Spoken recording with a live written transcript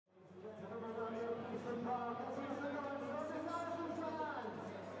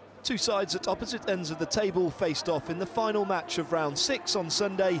Two sides at opposite ends of the table faced off in the final match of round 6 on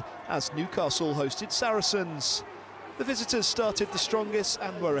Sunday as Newcastle hosted Saracens. The visitors started the strongest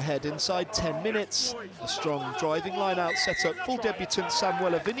and were ahead inside 10 minutes. A strong driving line-out set up full debutant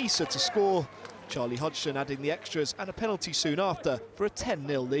Samuela Vinisa to score, Charlie Hodgson adding the extras and a penalty soon after for a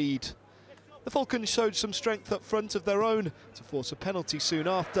 10-0 lead. The Falcons showed some strength up front of their own to force a penalty soon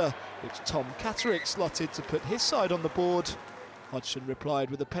after, which Tom Catterick slotted to put his side on the board. Hodgson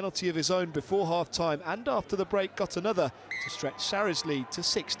replied with a penalty of his own before half-time and after the break got another to stretch Sarries' lead to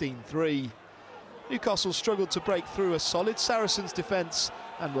 16-3. Newcastle struggled to break through a solid Saracens defence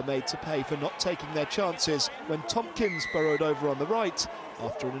and were made to pay for not taking their chances when Tompkins burrowed over on the right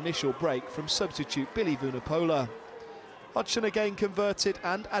after an initial break from substitute Billy Vunipola. Hodgson again converted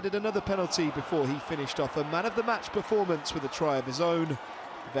and added another penalty before he finished off a man-of-the-match performance with a try of his own. The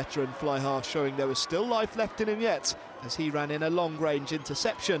veteran fly-half showing there was still life left in him yet as he ran in a long-range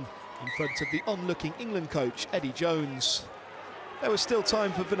interception in front of the on-looking England coach Eddie Jones. There was still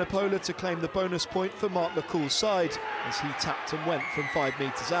time for Vunipola to claim the bonus point for Mark McCall's side as he tapped and went from 5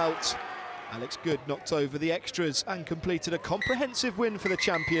 metres out. Alex Good knocked over the extras and completed a comprehensive win for the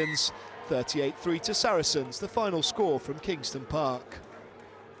champions. 38-3 to Saracens, the final score from Kingston Park.